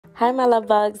Hi my love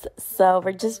bugs. So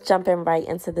we're just jumping right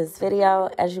into this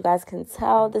video. As you guys can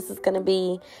tell, this is going to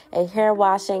be a hair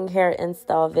washing, hair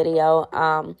install video.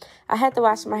 I had to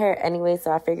wash my hair anyway, so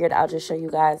I figured I'll just show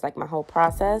you guys like my whole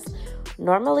process.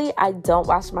 Normally I don't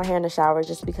wash my hair in the shower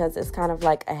just because it's kind of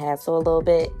like a hassle a little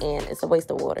bit and it's a waste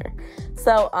of water.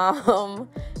 So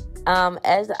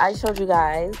as I showed you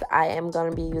guys, I am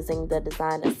going to be using the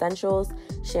Design Essentials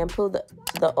shampoo,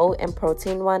 the oat and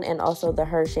protein one, and also the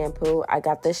Her shampoo. I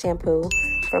got this shampoo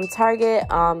from Target.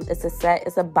 It's a set.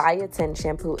 It's a biotin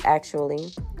shampoo,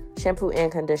 actually. Shampoo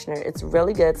and conditioner. It's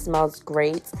really good. Smells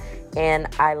great, and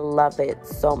I love it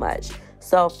so much.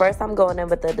 So first I'm going in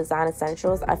with the Design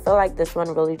Essentials. I feel like this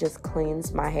one really just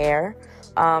cleans my hair.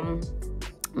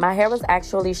 My hair was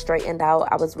actually straightened out.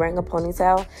 I was wearing a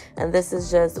ponytail, and this is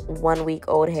just 1 week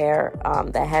old hair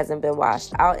that hasn't been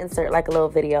washed. I'll insert like a little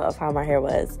video of how my hair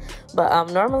was. But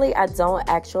normally I don't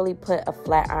actually put a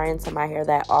flat iron to my hair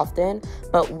that often.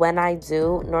 But when I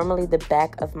do, normally the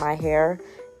back of my hair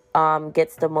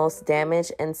gets the most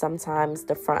damage, and sometimes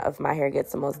the front of my hair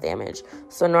gets the most damage.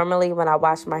 So normally when I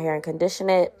wash my hair and condition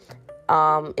it,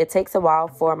 it takes a while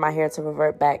for my hair to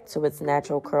revert back to its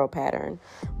natural curl pattern.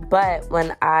 But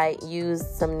when I used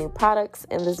some new products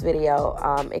in this video,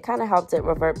 it kind of helped it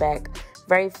revert back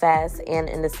very fast and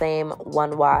in the same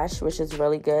one wash, which is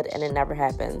really good, and it never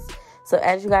happens. So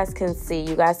as you guys can see,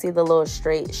 you guys see the little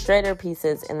straighter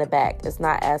pieces in the back. It's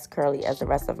not as curly as the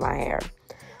rest of my hair.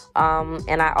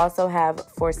 And I also have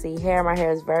 4C hair. My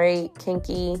hair is very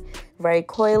kinky, very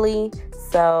coily.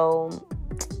 So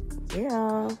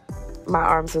yeah, my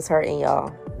arms was hurting,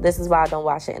 y'all. This is why I don't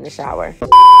wash it in the shower.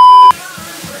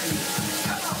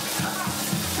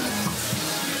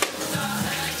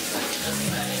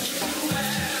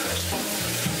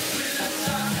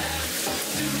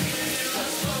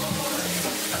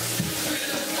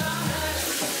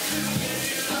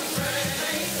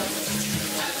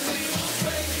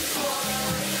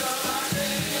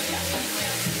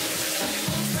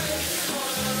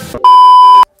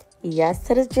 Yes,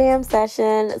 to the jam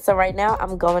session. So right now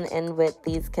I'm going in with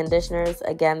these conditioners.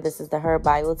 Again, this is the Her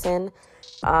Biotin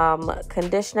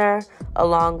conditioner,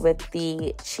 along with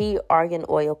the Chi Argan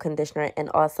Oil conditioner, and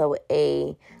also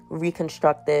a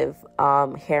reconstructive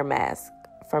hair mask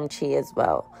from Chi as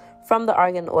well, from the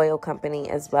Argan Oil company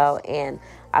as well. And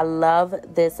I love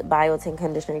this biotin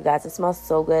conditioner, you guys. It smells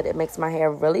so good. It makes my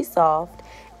hair really soft,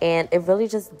 and it really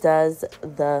just does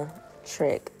the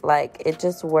trick. Like, it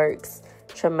just works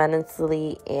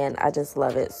tremendously, and I just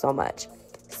love it so much.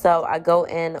 So I go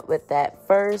in with that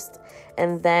first,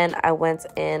 and then I went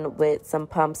in with some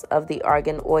pumps of the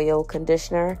Argan Oil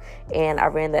conditioner, and I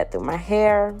ran that through my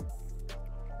hair.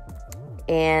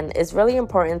 And it's really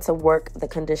important to work the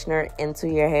conditioner into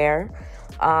your hair,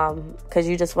 because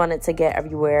you just want it to get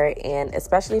everywhere. And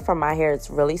especially for my hair, it's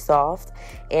really soft.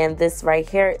 And this right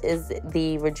here is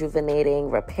the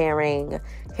rejuvenating, repairing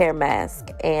hair mask,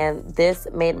 and this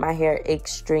made my hair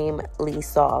extremely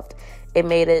soft. It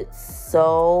made it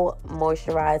so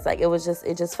moisturized. Like,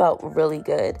 it just felt really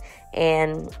good,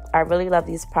 and I really love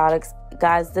these products,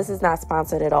 guys. This is not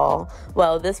sponsored at all.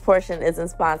 Well, this portion isn't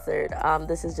sponsored.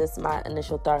 This is just my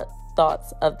initial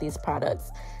thoughts of these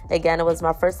products. Again, it was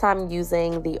my first time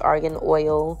using the Argan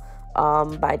Oil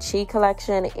by Chi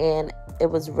collection, and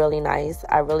it was really nice.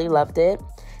 I really loved it.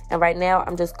 And right now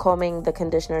I'm just combing the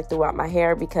conditioner throughout my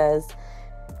hair, because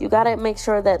you gotta make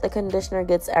sure that the conditioner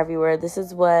gets everywhere. This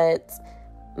is what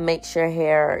makes your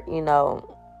hair, you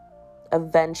know,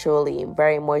 eventually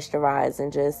very moisturized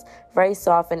and just very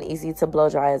soft and easy to blow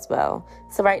dry as well.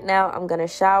 So right now I'm gonna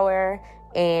shower,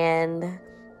 and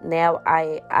now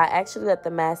I actually let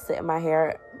the mask sit in my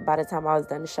hair by the time I was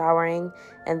done showering,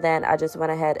 and then I just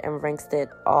went ahead and rinsed it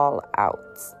all out.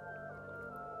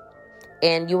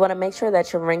 And you want to make sure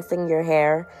that you're rinsing your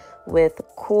hair with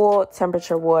cool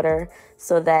temperature water,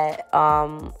 so that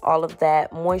all of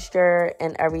that moisture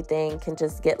and everything can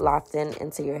just get locked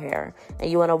into your hair.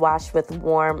 And you want to wash with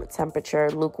warm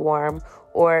temperature, lukewarm,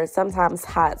 or sometimes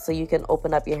hot, so you can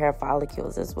open up your hair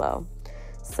follicles as well.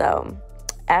 So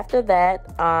after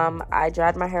that, I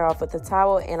dried my hair off with a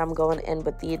towel, and I'm going in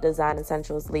with the Design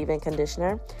Essentials leave-in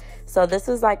conditioner. So this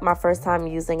is like my first time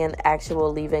using an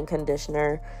actual leave-in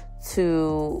conditioner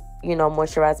to, you know,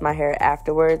 moisturize my hair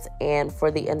afterwards and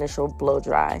for the initial blow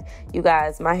dry. You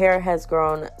guys, my hair has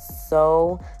grown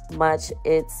so much.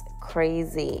 It's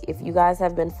crazy. If you guys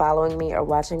have been following me or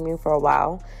watching me for a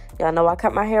while, y'all know I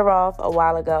cut my hair off a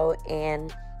while ago,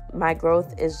 and my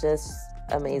growth is just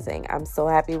amazing. I'm so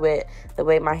happy with the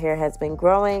way my hair has been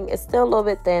growing. It's still a little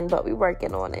bit thin, but we're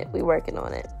working on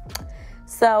it.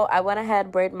 So I went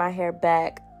ahead, braided my hair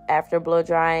back after blow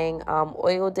drying,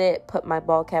 oiled it, put my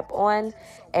ball cap on,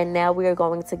 and now we are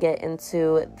going to get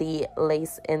into the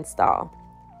lace install.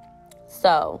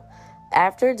 So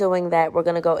after doing that, we're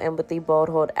going to go in with the Bold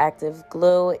Hold Active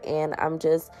Glue, and I'm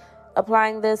just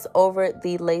applying this over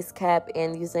the lace cap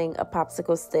and using a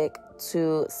popsicle stick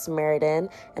to smear it in.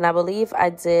 And I believe I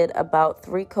did about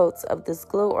 3 coats of this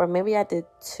glue, or maybe I did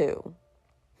 2.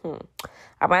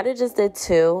 I might have just did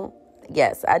 2.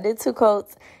 Yes, I did 2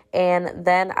 coats. And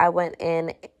then I went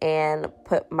in and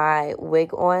put my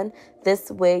wig on. This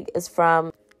wig is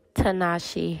from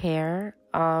Tinashe Hair.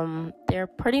 They're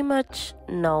pretty much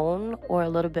known or a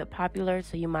little bit popular,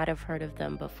 so you might have heard of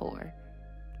them before.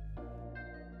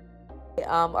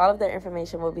 All of their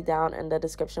information will be down in the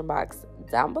description box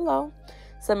down below,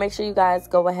 so make sure you guys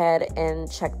go ahead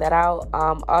and check that out.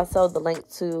 Also, the link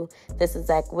to this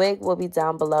exact wig will be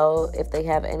down below if they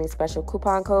have any special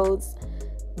coupon codes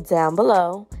down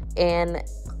below, and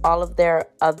all of their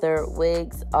other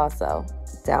wigs also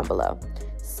down below.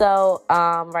 So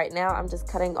right now I'm just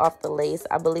cutting off the lace.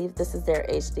 I believe this is their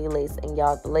HD lace, and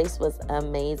y'all, the lace was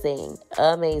amazing.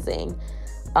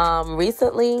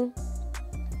 Recently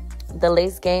the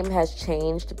lace game has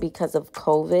changed because of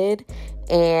COVID,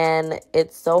 and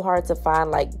it's so hard to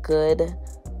find like good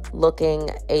looking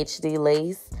HD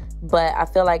lace, but I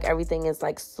feel like everything is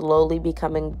like slowly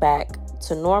becoming back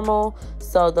to normal.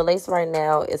 So the lace right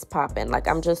now is popping. Like,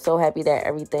 I'm just so happy that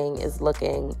everything is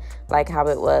looking like how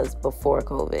it was before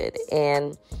COVID.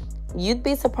 And you'd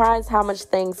be surprised how much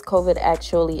things COVID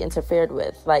actually interfered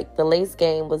with. Like, the lace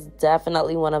game was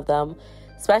definitely one of them,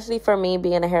 especially for me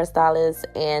being a hairstylist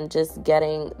and just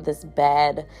getting this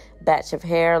bad batch of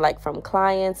hair like from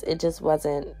clients. It just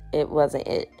wasn't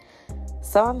it.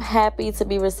 So I'm happy to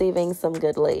be receiving some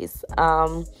good lace.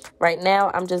 Right now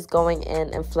I'm just going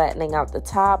in and flattening out the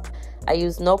top. I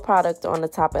used no product on the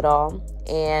top at all,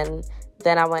 and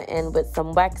then I went in with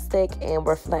some wax stick and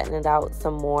we're flattening it out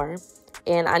some more.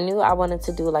 And I knew I wanted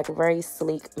to do like a very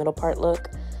sleek middle part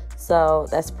look, so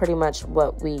that's pretty much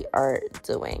what we are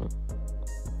doing.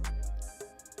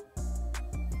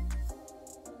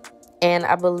 And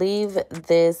I believe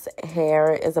this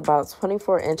hair is about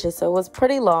 24 inches, so it was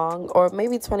pretty long, or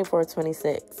maybe 24 or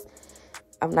 26.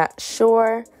 I'm not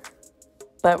sure.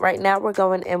 But right now we're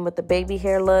going in with the baby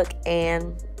hair look,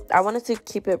 and I wanted to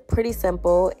keep it pretty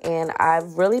simple. And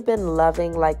I've really been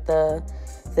loving like the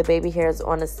baby hairs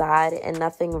on the side and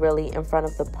nothing really in front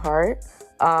of the part.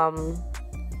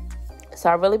 So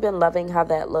I've really been loving how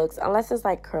that looks. Unless it's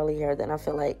like curly hair, then I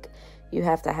feel like you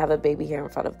have to have a baby hair in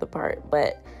front of the part.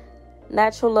 But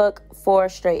natural look for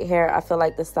straight hair, I feel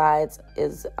like the sides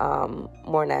is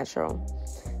more natural.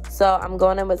 So I'm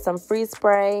going in with some freeze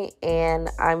spray, and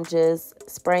I'm just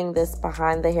spraying this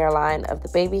behind the hairline of the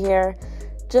baby hair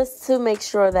just to make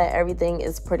sure that everything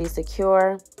is pretty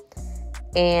secure.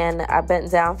 And I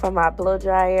bent down from my blow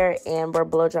dryer, and we're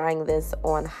blow drying this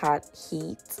on hot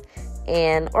heat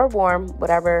or warm,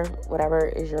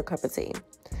 whatever is your cup of tea.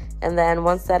 And then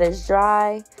once that is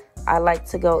dry, I like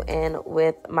to go in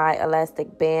with my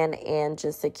elastic band and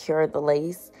just secure the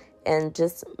lace and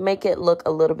just make it look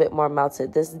a little bit more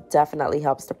melted. This definitely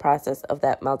helps the process of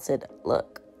that melted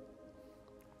look.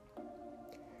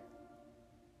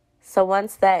 So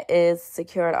once that is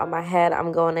secured on my head,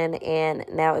 I'm going in, and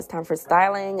now it's time for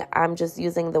styling. I'm just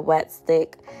using the wet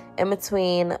stick in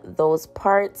between those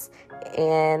parts,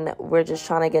 and we're just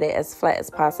trying to get it as flat as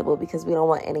possible because we don't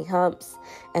want any humps,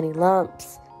 any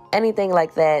lumps, anything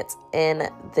like that in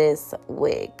this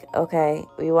wig, okay?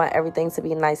 We want everything to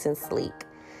be nice and sleek.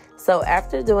 So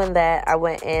after doing that, I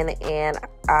went in and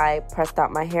I pressed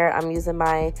out my hair. I'm using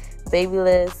my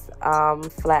Babyliss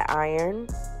flat iron,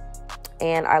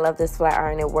 and I love this flat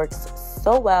iron. It works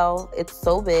so well. It's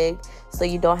so big, so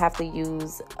you don't have to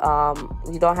use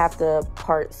you don't have to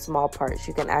part small parts.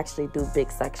 You can actually do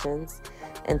big sections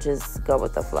and just go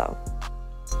with the flow.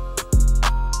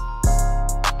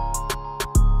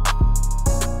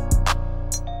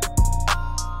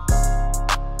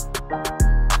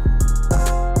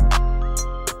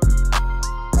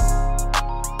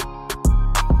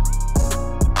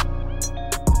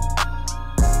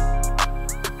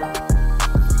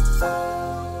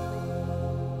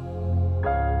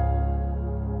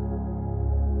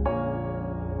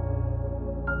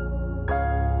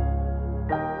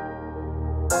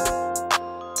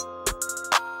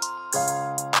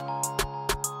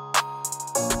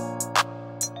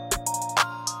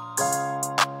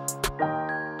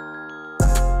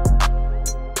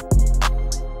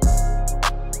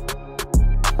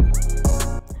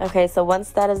 Okay, so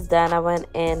once that is done, I went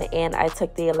in and I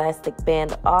took the elastic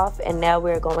band off, and now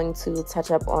we're going to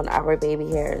touch up on our baby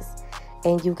hairs.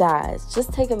 And you guys,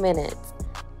 just take a minute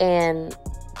and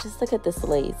just look at this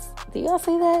lace. Do y'all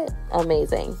see that?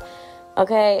 Amazing.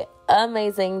 Okay,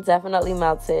 amazing. Definitely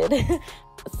melted.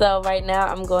 So right now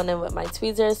I'm going in with my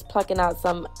tweezers, plucking out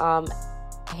some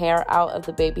hair out of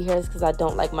the baby hairs because I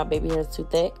don't like my baby hairs too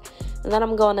thick. And then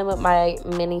I'm going in with my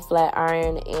mini flat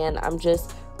iron, and I'm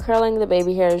just curling the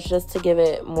baby hairs just to give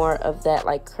it more of that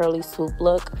like curly swoop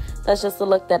look. That's just the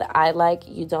look that I like.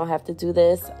 You don't have to do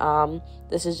this.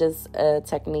 This is just a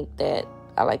technique that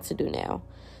I like to do now.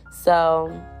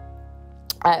 So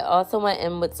I also went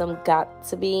in with some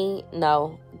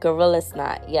Gorilla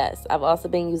Snot. Yes, I've also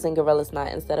been using Gorilla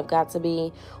Snot instead of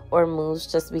Got2b or mousse,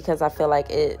 just because I feel like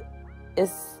it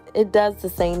does the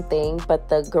same thing, but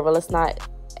the Gorilla Snot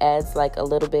adds like a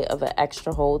little bit of an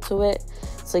extra hold to it,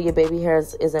 so your baby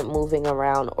hairs isn't moving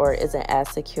around or isn't as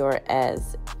secure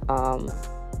as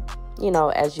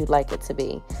as you'd like it to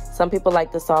be. Some people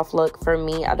like the soft look. For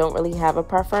me, I don't really have a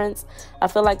preference. I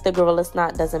feel like the Gorilla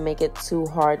Snot doesn't make it too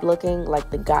hard looking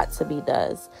like the Got2b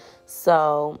does.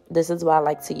 So this is why I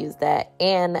like to use that.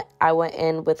 And I went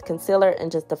in with concealer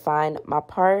and just defined my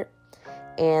part,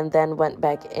 and then went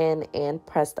back in and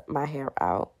pressed my hair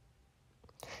out.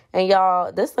 And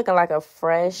y'all, this looking like a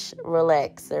fresh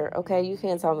relaxer. Okay, you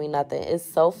can't tell me nothing. It's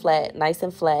so flat, nice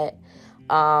and flat.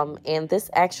 And this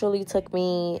actually took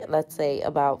me, let's say,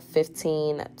 about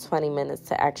 15-20 minutes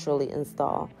to actually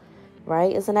install.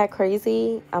 Right? Isn't that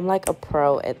crazy? I'm like a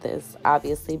pro at this,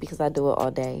 obviously, because I do it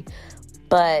all day.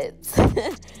 But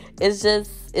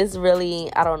it's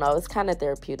really, I don't know, it's kind of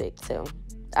therapeutic too.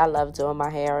 I love doing my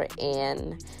hair,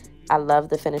 and I love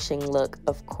the finishing look.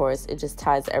 Of course, it just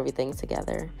ties everything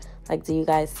together. Like, do you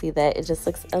guys see that? It just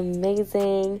looks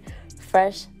amazing.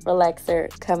 Fresh relaxer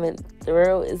coming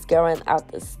through. Is going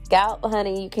out the scalp,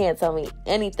 honey. You can't tell me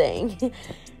anything.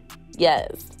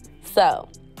 Yes. So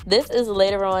this is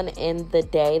later on in the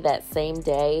day, that same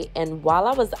day. And while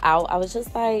I was out, I was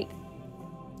just like,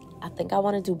 I think I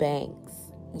want to do bangs.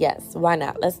 Yes, why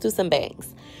not? Let's do some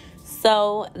bangs.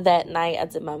 So that night I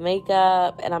did my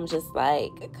makeup, and I'm just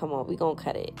like, come on, we gonna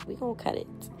cut it. We gonna cut it.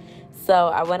 So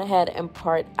I went ahead and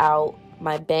part out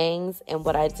my bangs, and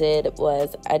what I did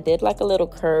was I did like a little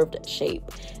curved shape.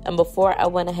 And before I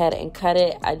went ahead and cut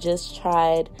it, I just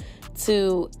tried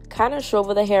to kind of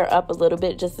shrivel the hair up a little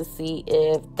bit just to see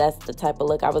if that's the type of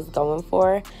look I was going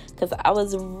for, because I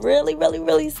was really, really,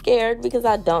 really scared, because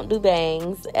I don't do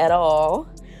bangs at all.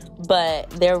 But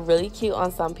they're really cute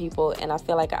on some people, and I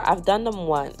feel like I've done them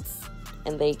once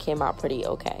and they came out pretty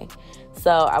okay. So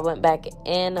I went back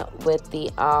in with the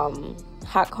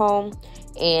hot comb,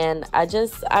 and I've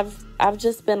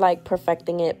just been like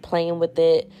perfecting it, playing with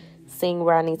it, seeing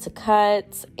where I need to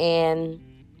cut. And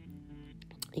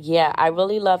yeah, I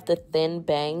really love the thin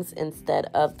bangs instead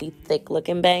of the thick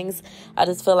looking bangs. I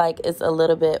just feel like it's a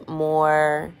little bit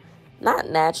more, not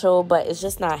natural, but it's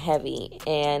just not heavy,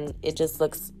 and it just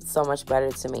looks so much better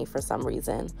to me for some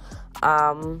reason.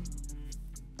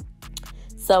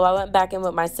 So I went back in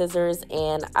with my scissors,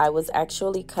 and I was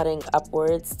actually cutting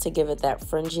upwards to give it that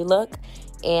fringy look.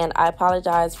 And I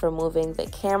apologize for moving the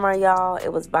camera, y'all.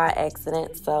 It was by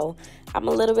accident, so I'm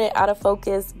a little bit out of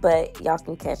focus, but y'all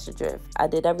can catch the drift. I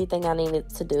did everything I needed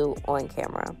to do on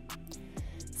camera.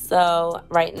 So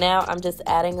right now I'm just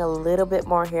adding a little bit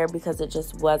more hair because it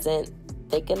just wasn't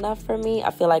thick enough for me.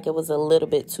 I feel like it was a little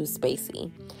bit too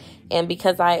spacey. And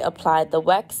because I applied the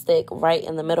wax stick right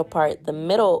in the middle part, the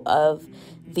middle of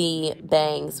the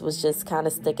bangs was just kind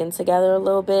of sticking together a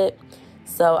little bit.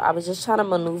 So I was just trying to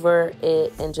maneuver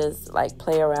it and just like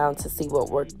play around to see what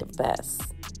worked the best.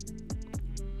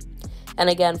 And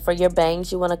again, for your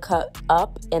bangs, you want to cut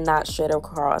up and not straight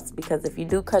across, because if you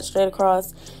do cut straight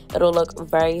across, it'll look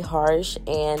very harsh.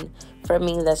 And for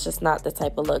me, that's just not the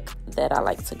type of look that I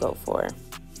like to go for.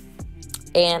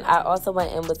 And I also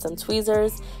went in with some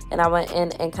tweezers, and I went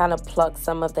in and kind of plucked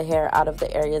some of the hair out of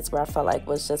the areas where I felt like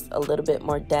was just a little bit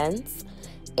more dense.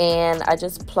 And I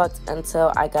just plucked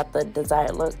until I got the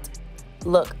desired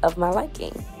look of my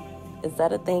liking. Is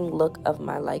that a thing? Look of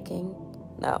my liking?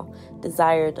 No,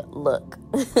 desired look.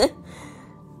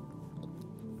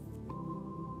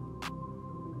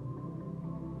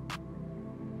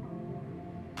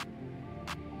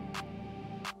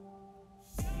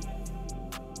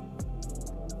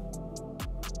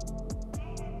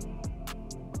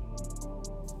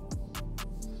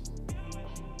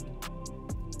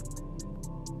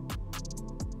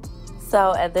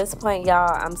 So at this point,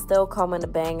 y'all, I'm still combing the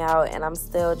bang out, and I'm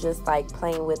still just like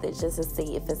playing with it just to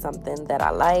see if it's something that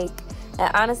I like.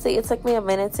 And honestly, it took me a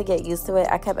minute to get used to it.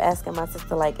 I kept asking my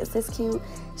sister, like, is this cute?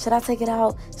 Should I take it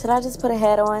out? Should I just put a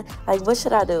hat on? Like, what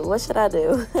should I do? What should I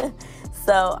do?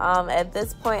 So at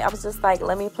this point, I was just like,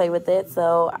 let me play with it.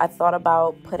 So I thought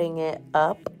about putting it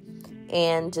up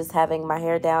and just having my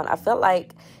hair down. I felt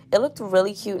like it looked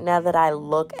really cute now that I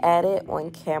look at it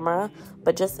on camera,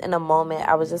 but just in a moment,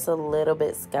 I was just a little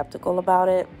bit skeptical about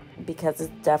it because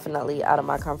it's definitely out of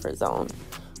my comfort zone.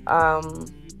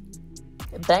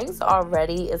 Bangs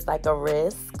already is like a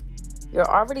risk. You're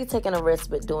already taking a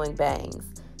risk with doing bangs.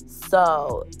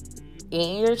 So,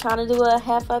 and you're trying to do a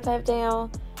half up, half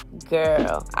down,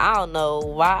 girl, I don't know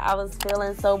why I was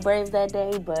feeling so brave that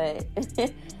day, but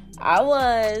I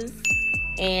was.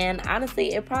 And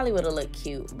honestly, it probably would have looked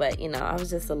cute, but you know, I was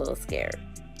just a little scared.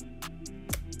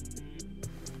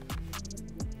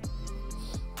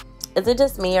 Is it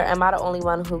just me, or am I the only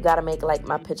one who gotta make like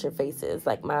my picture faces,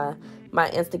 like my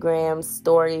Instagram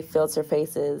story filter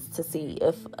faces to see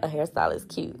if a hairstyle is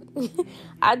cute?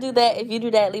 I do that. If you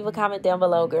do that, leave a comment down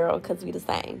below, girl, because we the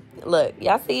same. Look,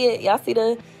 y'all see it? Y'all see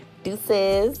the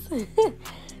deuces?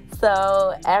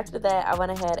 So after that, I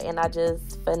went ahead and I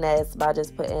just finessed by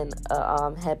just putting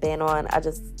a headband on. I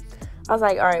was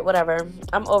like, all right, whatever.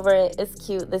 I'm over it. It's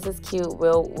cute. This is cute.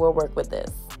 We'll work with this.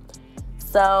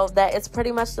 So that is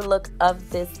pretty much the look of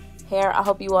this hair. I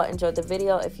hope you all enjoyed the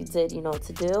video. If you did, you know what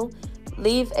to do.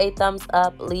 Leave a thumbs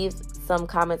up. Leave some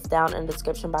comments down in the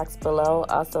description box below.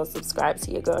 Also, subscribe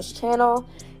to your girl's channel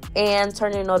and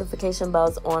turn your notification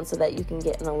bells on so that you can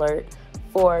get an alert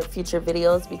for future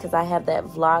videos, because I have that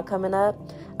vlog coming up.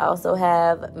 I also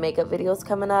have makeup videos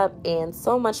coming up and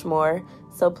so much more.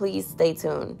 So please stay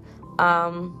tuned.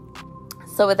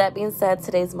 So with that being said,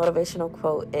 today's motivational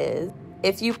quote is,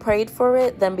 if you prayed for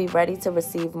it, then be ready to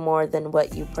receive more than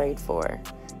what you prayed for.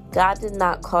 God did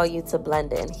not call you to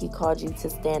blend in. He called you to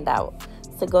stand out.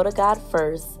 So go to God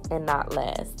first and not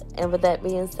last. And with that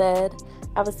being said,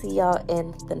 I will see y'all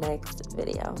in the next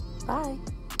video. Bye.